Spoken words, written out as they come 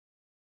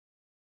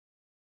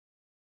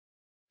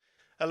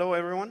Hello,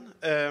 everyone.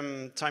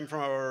 Time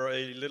for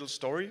a little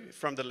story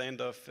from the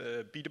land of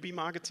B2B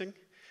marketing.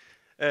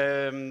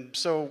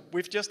 So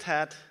we've just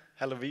had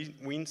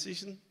Halloween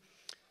season.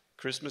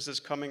 Christmas is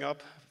coming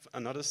up,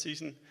 another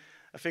season.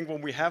 I think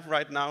what we have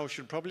right now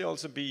should probably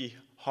also be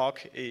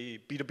a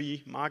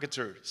B2B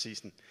marketer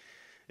season.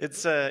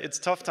 It's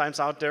tough times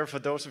out there for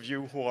those of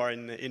you who are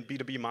in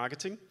B2B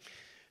marketing.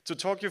 To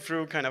talk you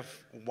through kind of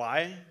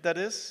why that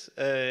is,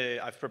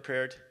 I've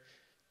prepared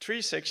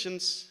 3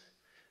 sections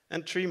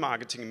and 3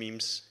 marketing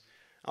memes.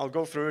 I'll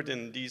go through it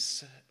in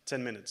these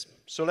 10 minutes.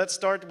 So let's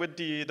start with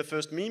the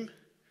first meme.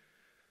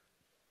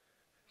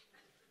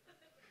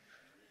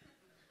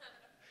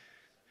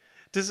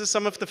 This is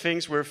some of the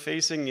things we're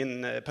facing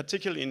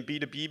particularly in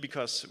B2B,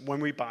 because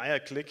when we buy a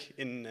click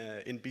in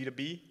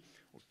B2B,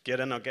 get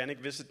an organic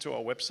visit to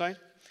our website,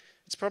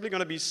 it's probably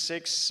going to be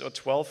 6 or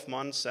 12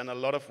 months and a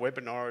lot of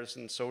webinars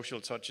and social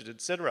touches,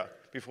 etc.,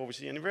 before we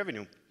see any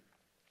revenue.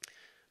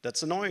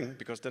 That's annoying,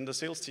 because then the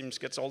sales team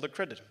gets all the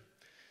credit.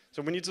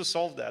 So we need to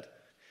solve that.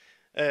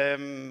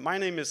 My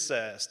name is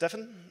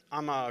Steffen.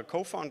 I'm a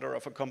co-founder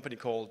of a company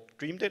called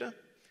Dreamdata.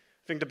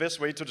 I think the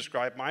best way to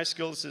describe my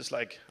skills is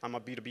like I'm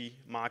a B2B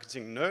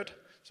marketing nerd,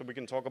 so we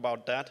can talk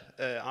about that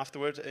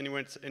afterwards,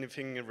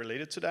 anything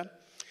related to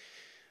that.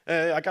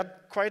 I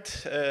got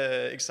quite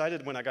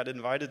excited when I got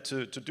invited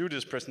to do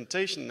this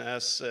presentation,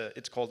 as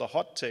it's called a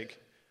hot take.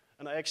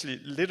 And I actually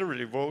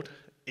literally wrote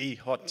a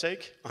hot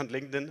take on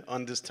LinkedIn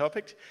on this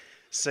topic,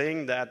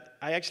 saying that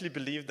I actually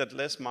believe that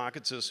less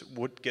marketers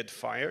would get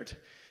fired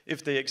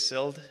if they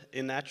excelled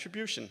in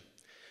attribution.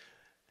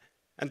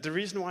 And the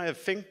reason why I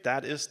think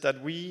that is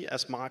that we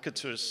as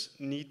marketers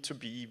need to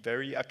be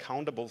very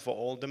accountable for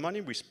all the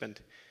money we spend.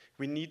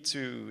 We need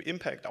to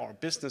impact our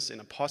business in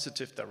a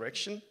positive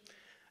direction.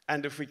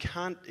 And if we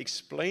can't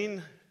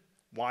explain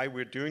why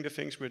we're doing the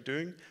things we're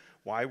doing,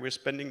 why we're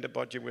spending the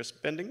budget we're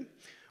spending,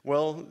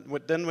 well,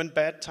 then when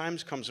bad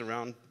times comes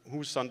around,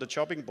 who's on the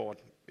chopping board?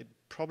 It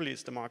probably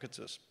is the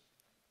marketers.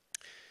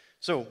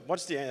 So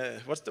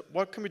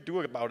what can we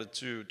do about it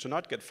to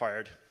not get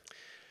fired?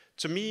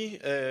 To me,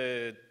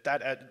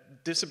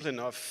 that discipline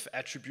of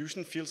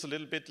attribution feels a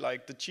little bit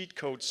like the cheat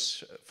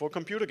codes for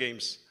computer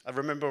games. I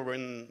remember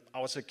when I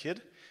was a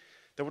kid,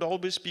 there would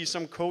always be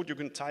some code you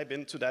can type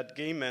into that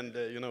game and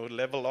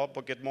level up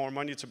or get more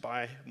money to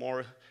buy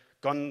more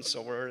guns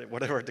or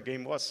whatever the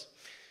game was.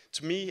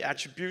 To me,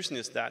 attribution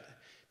is that,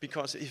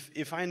 because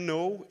if I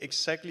know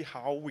exactly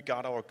how we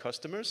got our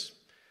customers,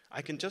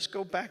 I can just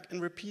go back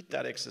and repeat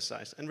that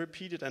exercise and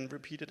repeat it and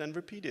repeat it and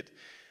repeat it,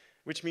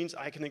 which means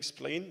I can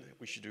explain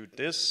we should do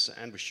this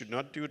and we should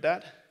not do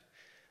that.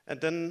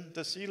 And then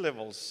the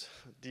C-levels,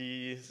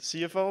 the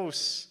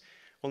CFOs,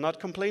 will not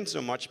complain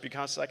so much,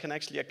 because I can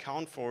actually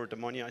account for the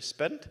money I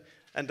spent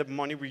and the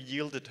money we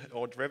yielded,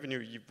 or the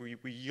revenue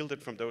we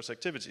yielded from those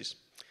activities.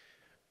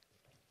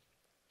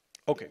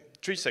 Okay,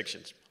 3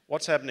 sections.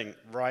 What's happening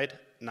right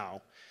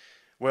now?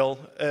 Well,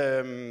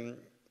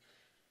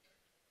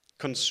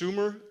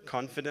 consumer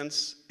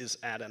confidence is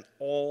at an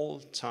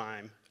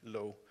all-time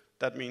low.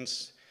 That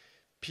means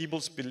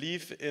people's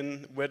belief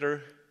in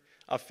whether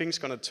are things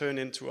going to turn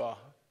into a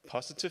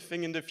positive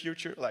thing in the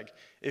future, like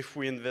if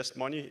we invest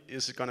money,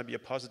 is it going to be a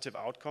positive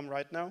outcome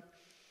right now?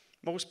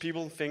 Most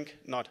people think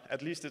not.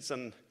 At least it's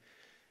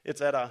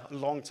at a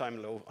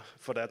long-time low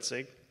for that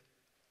sake.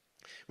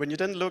 When you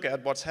then look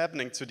at what's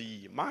happening to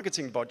the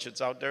marketing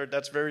budgets out there,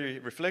 that's very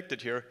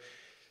reflected here.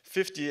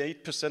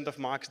 58% of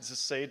marketers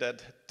say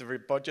that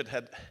the budget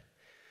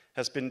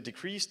has been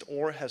decreased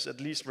or has at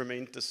least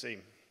remained the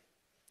same.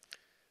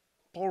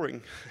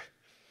 Boring.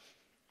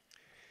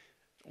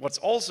 What's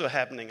also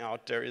happening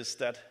out there is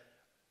that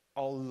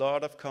a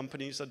lot of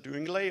companies are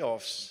doing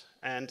layoffs,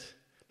 and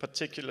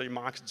particularly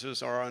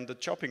marketers are on the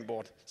chopping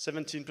board.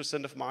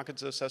 17% of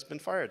marketers has been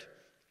fired.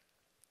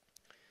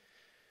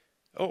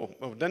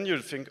 Oh, then you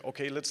think,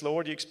 okay, let's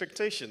lower the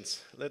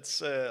expectations. Let's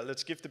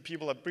give the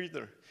people a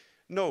breather.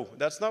 No,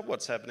 that's not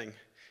what's happening.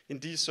 In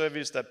these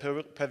surveys that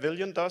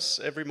Pavilion does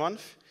every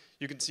month,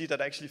 you can see that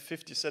actually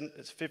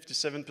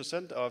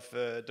 57% of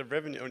the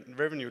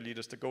revenue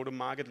leaders, the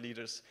go-to-market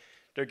leaders,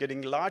 they're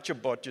getting larger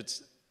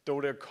budgets,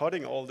 though they're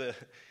cutting all the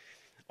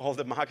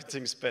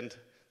marketing spend.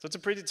 So it's a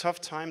pretty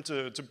tough time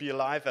to be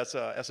alive as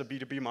a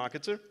B2B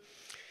marketer.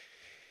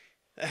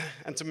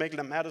 And to make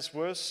matters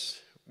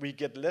worse, we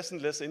get less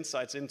and less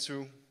insights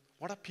into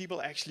what are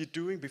people actually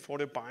doing before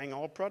they're buying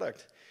our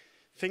product.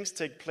 Things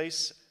take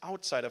place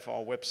outside of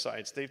our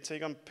websites. They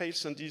take on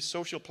place on these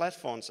social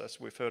platforms, as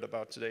we've heard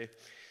about today.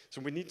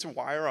 So we need to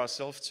wire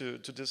ourselves to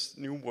this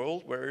new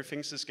world where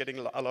things is getting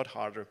a lot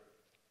harder.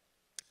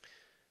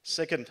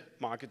 Second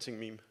marketing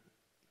meme.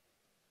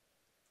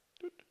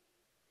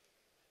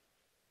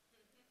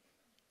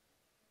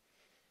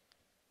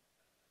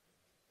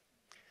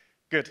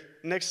 Good,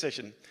 next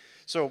session.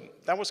 So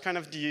that was kind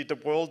of the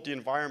world, the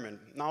environment.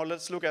 Now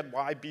let's look at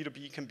why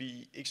B2B can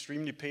be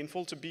extremely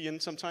painful to be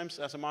in sometimes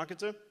as a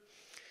marketer.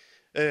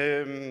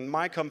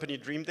 My company,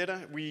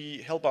 Dreamdata,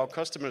 we help our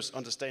customers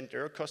understand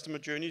their customer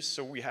journeys,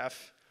 so we have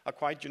a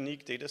quite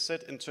unique data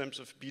set in terms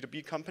of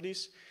B2B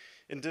companies.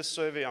 In this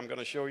survey I'm going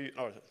to show you,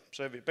 or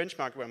survey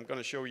benchmark where I'm going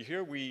to show you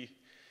here, we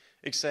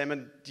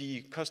examined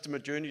the customer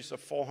journeys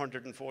of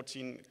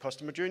 414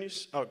 customer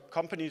journeys,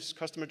 companies'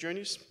 customer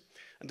journeys,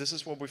 and this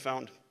is what we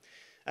found.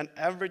 An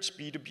average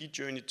B2B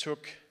journey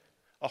took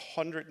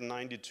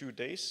 192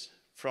 days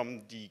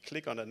from the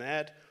click on an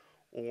ad,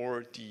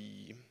 or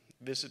the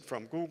visit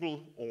from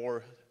Google,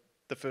 or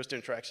the first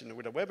interaction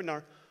with a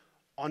webinar,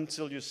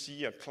 until you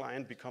see a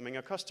client becoming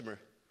a customer.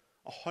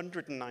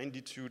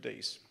 192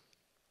 days.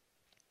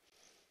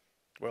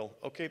 Well,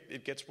 okay,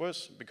 it gets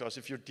worse, because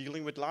if you're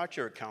dealing with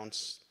larger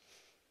accounts,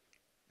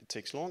 it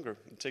takes longer.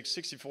 It takes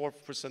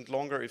 64%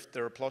 longer if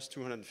there are plus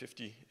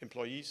 250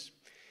 employees.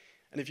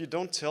 And if you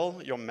don't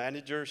tell your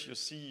managers, your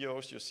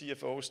CEOs, your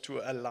CFOs to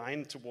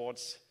align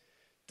towards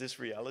this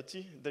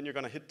reality, then you're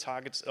going to hit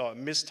targets,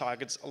 miss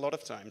targets a lot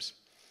of times.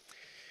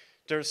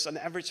 There's an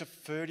average of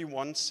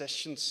 31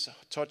 sessions,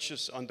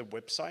 touches on the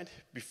website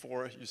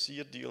before you see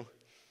a deal.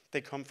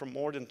 They come from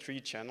more than 3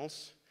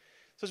 channels.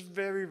 So it's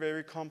very,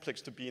 very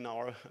complex to be in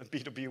our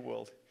B2B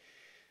world.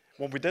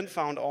 What we then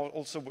found,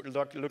 also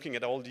looking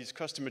at all these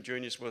customer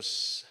journeys,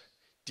 was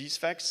these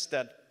facts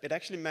that it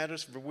actually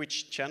matters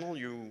which channel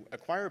you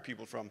acquire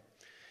people from.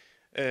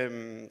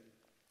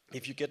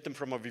 If you get them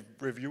from a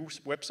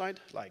reviews website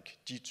like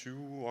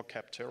G2 or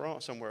Capterra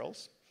or somewhere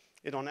else,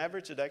 on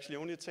average, it actually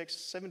only takes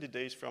 70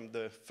 days from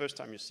the first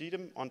time you see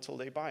them until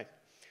they buy.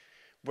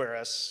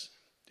 Whereas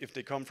if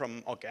they come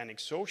from organic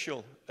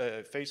social,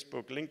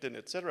 Facebook, LinkedIn,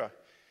 etc.,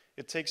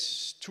 it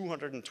takes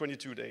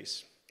 222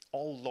 days,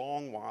 all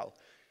long while.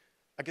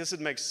 I guess it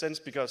makes sense,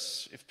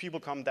 because if people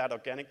come that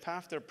organic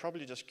path, they're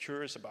probably just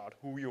curious about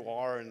who you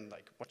are and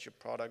like what's your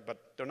product, but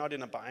they're not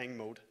in a buying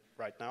mode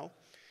right now.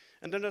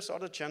 And then there's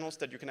other channels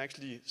that you can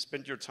actually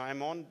spend your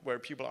time on where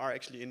people are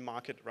actually in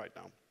market right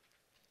now.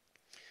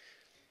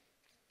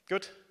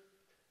 Good.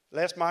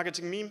 Last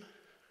marketing meme.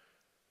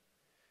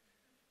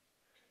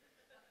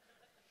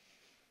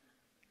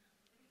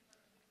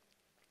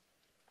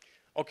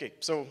 Okay,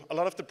 so a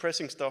lot of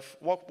depressing stuff.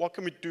 What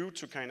can we do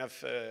to kind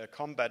of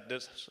combat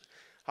this?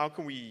 How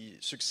can we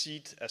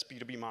succeed as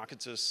B2B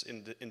marketers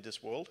in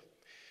this world?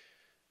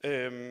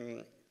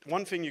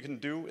 One thing you can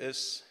do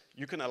is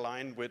you can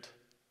align with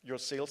your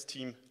sales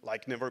team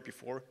like never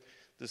before.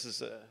 This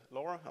is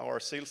Laura, our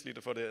sales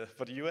leader for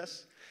the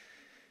US.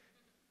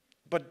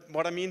 But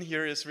what I mean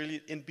here is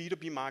really, in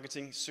B2B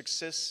marketing,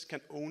 success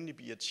can only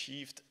be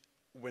achieved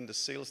when the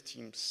sales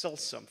team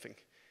sells something.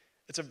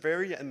 It's a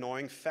very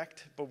annoying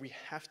fact, but we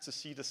have to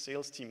see the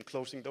sales team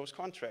closing those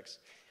contracts.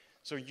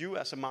 So you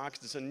as a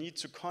marketer need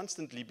to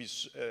constantly be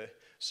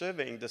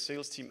surveying the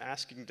sales team,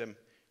 asking them,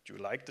 do you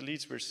like the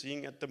leads we're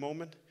seeing at the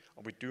moment?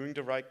 Are we doing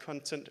the right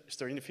content? Is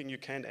there anything you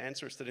can't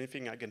answer? Is there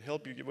anything I can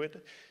help you with?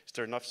 Is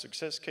there enough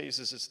success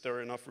cases? Is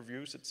there enough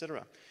reviews,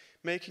 etc.?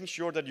 Making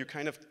sure that you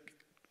kind of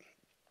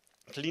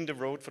clean the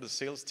road for the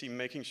sales team,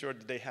 making sure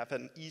that they have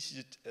an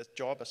easy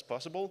job as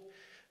possible,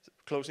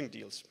 closing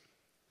deals.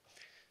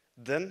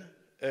 Then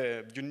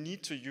you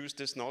need to use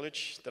this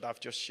knowledge that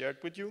I've just shared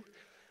with you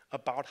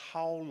about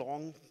how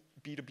long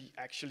B2B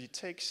actually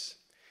takes.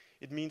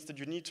 It means that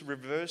you need to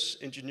reverse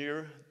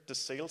engineer the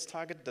sales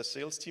target the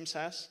sales team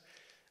has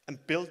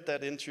and build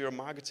that into your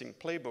marketing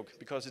playbook,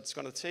 because it's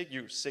going to take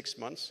you 6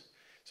 months.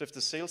 So if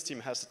the sales team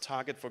has a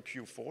target for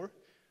Q4,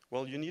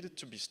 well, you need it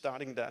to be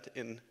starting that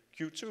in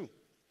Q2.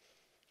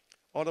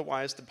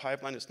 Otherwise, the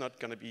pipeline is not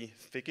going to be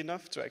thick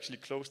enough to actually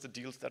close the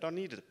deals that are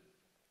needed.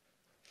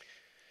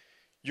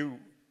 You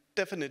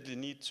definitely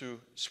need to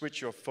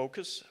switch your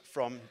focus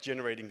from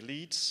generating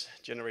leads,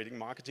 generating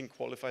marketing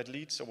qualified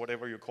leads, or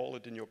whatever you call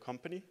it in your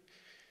company,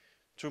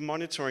 to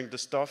monitoring the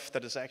stuff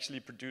that is actually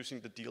producing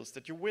the deals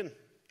that you win.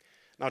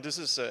 Now, this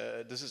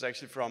is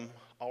actually from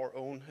our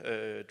own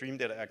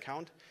Dreamdata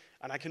account,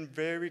 and I can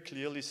very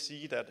clearly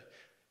see that,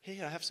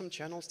 hey, I have some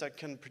channels that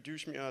can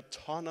produce me a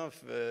ton of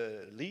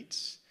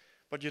leads,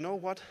 but you know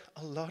what?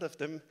 A lot of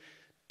them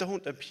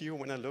don't appear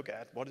when I look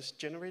at what is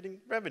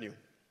generating revenue.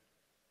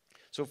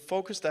 So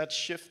focus that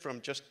shift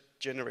from just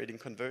generating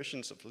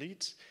conversions of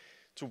leads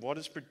to what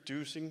is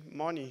producing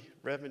money,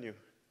 revenue.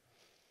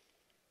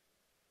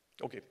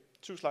 Okay,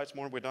 2 slides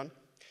more, we're done.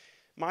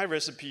 My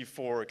recipe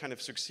for kind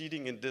of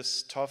succeeding in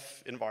this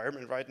tough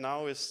environment right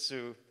now is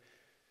to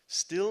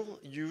still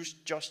use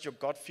just your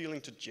gut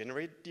feeling to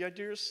generate the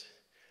ideas,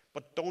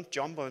 but don't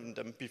jump on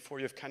them before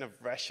you've kind of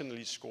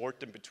rationally scored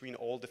them between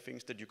all the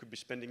things that you could be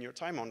spending your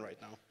time on right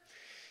now.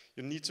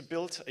 You need to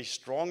build a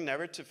strong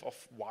narrative of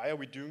why are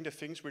we doing the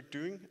things we're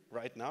doing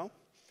right now.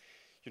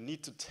 You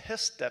need to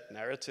test that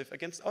narrative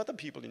against other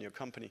people in your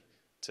company.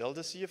 Tell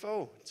the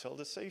CFO, tell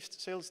the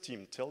sales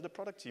team, tell the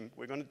product team,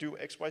 we're going to do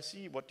X, Y,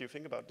 Z. What do you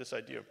think about this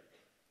idea?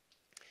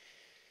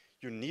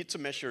 You need to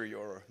measure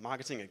your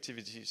marketing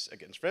activities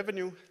against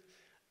revenue.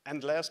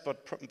 And last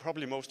but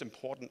probably most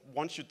important,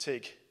 once you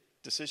take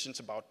decisions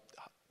about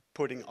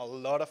putting a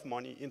lot of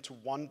money into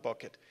one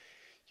bucket,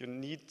 you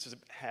need to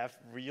have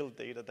real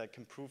data that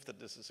can prove that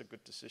this is a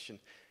good decision.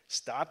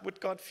 Start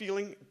with gut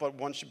feeling, but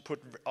once you put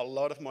a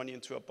lot of money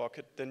into a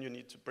bucket, then you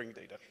need to bring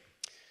data.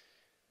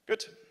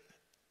 Good.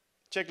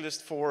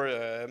 checklist for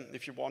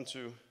if you want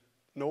to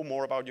know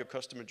more about your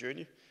customer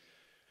journey.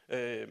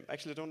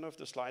 Actually, I don't know if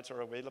the slides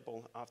are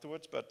available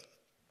afterwards, but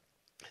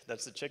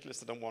that's the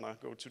checklist. I don't want to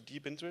go too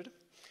deep into it.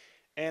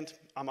 And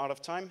I'm out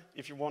of time.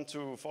 If you want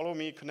to follow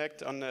me,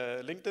 connect on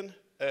LinkedIn.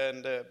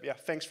 And yeah,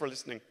 thanks for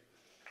listening.